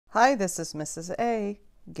Hi, this is Mrs. A.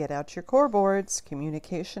 Get out your core boards,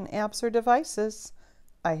 communication apps, or devices.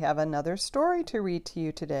 I have another story to read to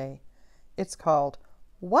you today. It's called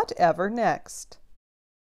Whatever Next?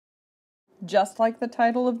 Just like the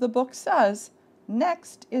title of the book says,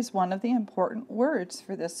 next is one of the important words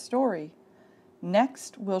for this story.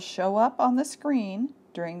 Next will show up on the screen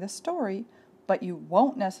during the story, but you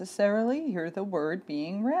won't necessarily hear the word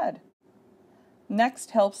being read.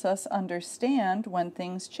 Next helps us understand when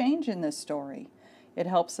things change in this story. It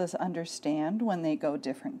helps us understand when they go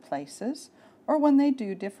different places or when they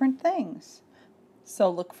do different things. So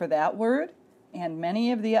look for that word and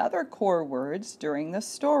many of the other core words during the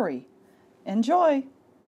story. Enjoy!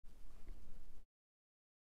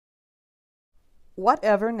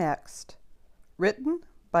 Whatever Next? Written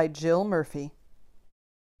by Jill Murphy.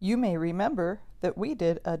 You may remember that we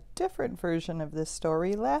did a different version of this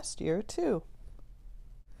story last year too.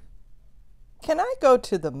 "Can I go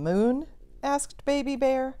to the moon?" asked Baby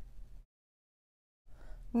Bear.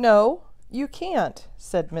 "No, you can't,"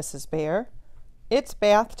 said Mrs. Bear. "It's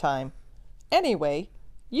bath time. Anyway,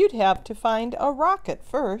 you'd have to find a rocket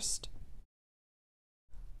first."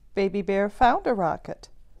 Baby Bear found a rocket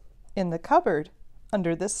in the cupboard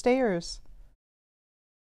under the stairs.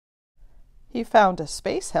 He found a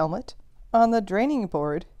space helmet on the draining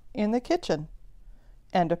board in the kitchen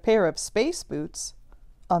and a pair of space boots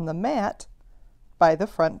on the mat by the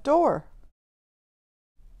front door.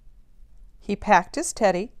 He packed his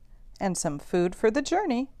teddy and some food for the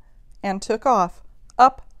journey and took off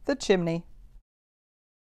up the chimney.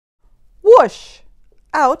 Whoosh!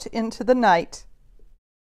 Out into the night.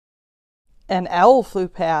 An owl flew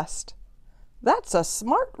past. "That's a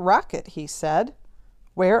smart rocket," he said.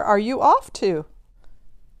 "Where are you off to?"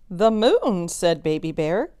 "The moon," said Baby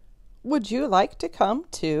Bear. "Would you like to come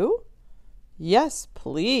too?" "Yes,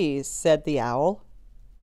 please," said the owl.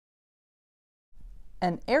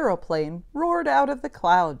 An aeroplane roared out of the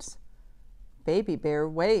clouds. Baby Bear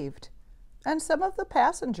waved, and some of the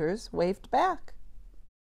passengers waved back.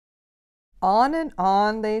 On and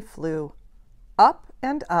on they flew, up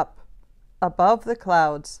and up, above the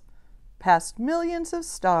clouds, past millions of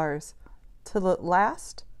stars, till at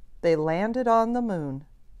last they landed on the moon.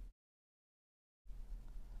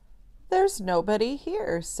 "There's nobody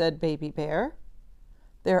here," said Baby Bear.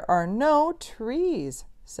 "There are no trees,"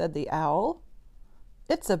 said the owl.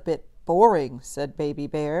 "It's a bit boring," said Baby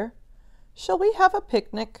Bear. "Shall we have a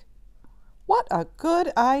picnic?" "What a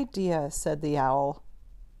good idea," said the owl.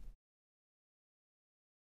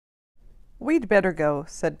 "We'd better go,"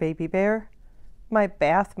 said Baby Bear. "My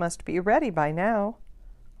bath must be ready by now."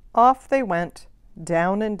 Off they went,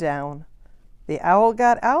 down and down. The owl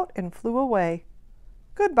got out and flew away.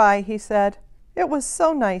 "Goodbye," he said. "It was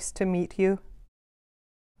so nice to meet you."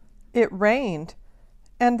 It rained,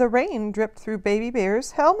 and the rain dripped through Baby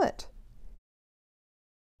Bear's helmet.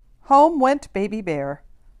 Home went Baby Bear,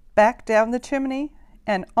 back down the chimney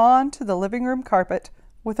and on to the living room carpet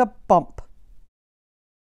with a bump.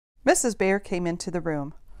 Mrs. Bear came into the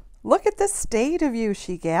room. "Look at the state of you,"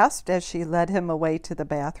 she gasped as she led him away to the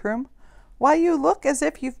bathroom. "Why, you look as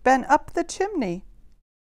if you've been up the chimney."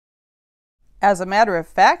 "As a matter of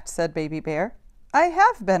fact," said Baby Bear, "I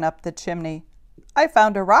have been up the chimney. I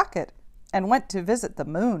found a rocket and went to visit the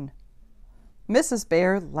moon." Mrs.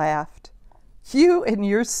 Bear laughed. "You and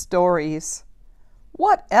your stories!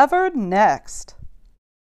 Whatever next?"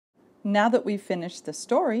 Now that we've finished the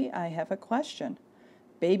story, I have a question.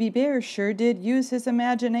 Baby Bear sure did use his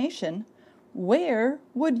imagination. Where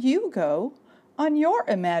would you go on your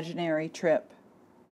imaginary trip?